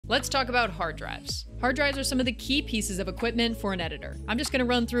Let's talk about hard drives. Hard drives are some of the key pieces of equipment for an editor. I'm just gonna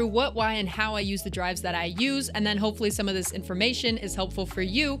run through what, why, and how I use the drives that I use, and then hopefully some of this information is helpful for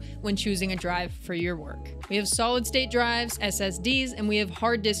you when choosing a drive for your work. We have solid-state drives, SSDs, and we have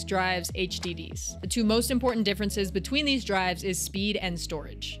hard disk drives, HDDs. The two most important differences between these drives is speed and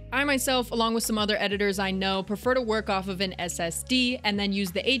storage. I myself, along with some other editors I know, prefer to work off of an SSD and then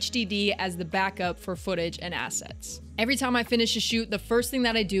use the HDD as the backup for footage and assets. Every time I finish a shoot, the first thing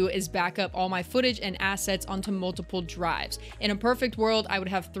that I do is back up all my footage and assets onto multiple drives. In a perfect world, I would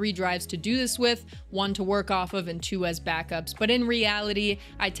have 3 drives to do this with, 1 to work off of and 2 as backups. But in reality,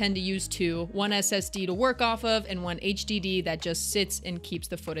 I tend to use 2, 1 SSD to work off of and 1 HDD that just sits and keeps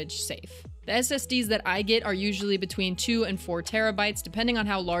the footage safe. The SSDs that I get are usually between 2 and 4 terabytes, depending on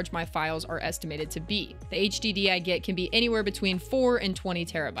how large my files are estimated to be. The HDD I get can be anywhere between 4 and 20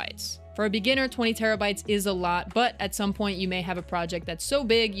 terabytes. For a beginner, 20 terabytes is a lot, but at some point you may have a project that's so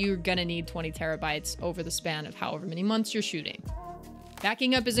big you're gonna need 20 terabytes over the span of however many months you're shooting.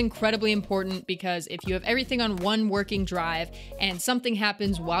 Backing up is incredibly important because if you have everything on one working drive and something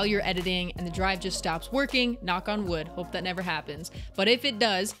happens while you're editing and the drive just stops working, knock on wood, hope that never happens, but if it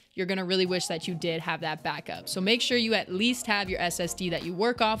does, you're gonna really wish that you did have that backup. So make sure you at least have your SSD that you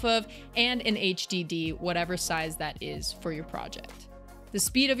work off of and an HDD, whatever size that is for your project. The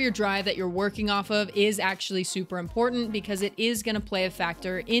speed of your drive that you're working off of is actually super important because it is going to play a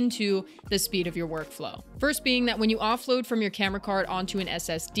factor into the speed of your workflow. First being that when you offload from your camera card onto an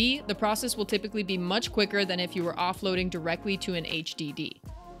SSD, the process will typically be much quicker than if you were offloading directly to an HDD.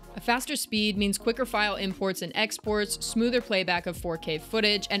 A faster speed means quicker file imports and exports, smoother playback of 4K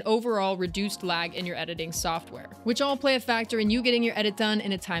footage, and overall reduced lag in your editing software, which all play a factor in you getting your edit done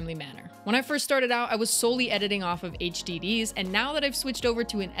in a timely manner. When I first started out, I was solely editing off of HDDs, and now that I've switched over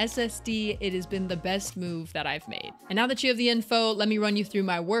to an SSD, it has been the best move that I've made. And now that you have the info, let me run you through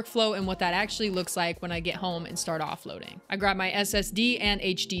my workflow and what that actually looks like when I get home and start offloading. I grab my SSD and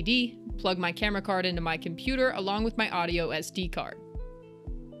HDD, plug my camera card into my computer along with my audio SD card.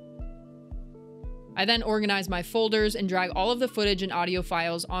 I then organize my folders and drag all of the footage and audio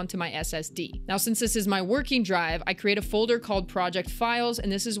files onto my SSD. Now, since this is my working drive, I create a folder called Project Files, and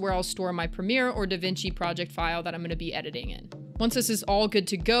this is where I'll store my Premiere or DaVinci project file that I'm going to be editing in. Once this is all good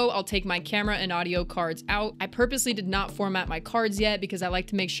to go, I'll take my camera and audio cards out. I purposely did not format my cards yet because I like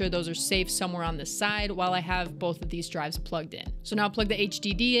to make sure those are safe somewhere on the side while I have both of these drives plugged in. So now I'll plug the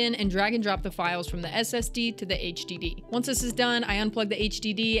HDD in and drag and drop the files from the SSD to the HDD. Once this is done, I unplug the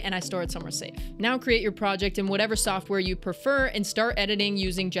HDD and I store it somewhere safe. Now create your project in whatever software you prefer and start editing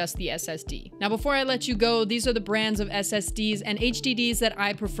using just the SSD. Now before I let you go, these are the brands of SSDs and HDDs that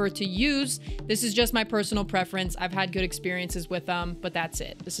I prefer to use. This is just my personal preference. I've had good experiences with them, but that's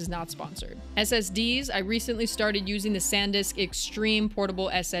it. This is not sponsored. SSDs, I recently started using the SanDisk Extreme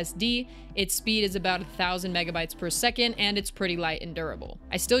Portable SSD. Its speed is about 1,000 megabytes per second, and it's pretty light and durable.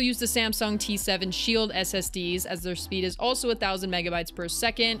 I still use the Samsung T7 Shield SSDs as their speed is also 1,000 megabytes per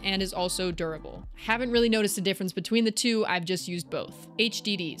second and is also durable. I haven't really noticed a difference between the two, I've just used both.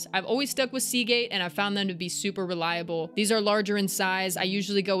 HDDs. I've always stuck with Seagate and I found them to be super reliable. These are larger in size. I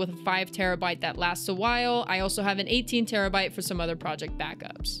usually go with a 5 terabyte that lasts a while. I also have an 18 terabyte for some other project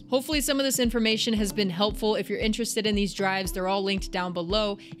backups. Hopefully some of this information has been helpful. If you're interested in these drives, they're all linked down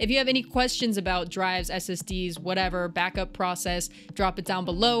below. If you have any questions about drives, SSDs, whatever, backup process, drop it down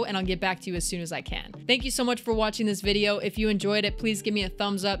below and I'll get back to you as soon as I can. Thank you so much for watching this video. If you enjoyed it, please give me a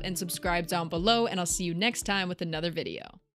thumbs up and subscribe down below, and I'll see you next time with another video.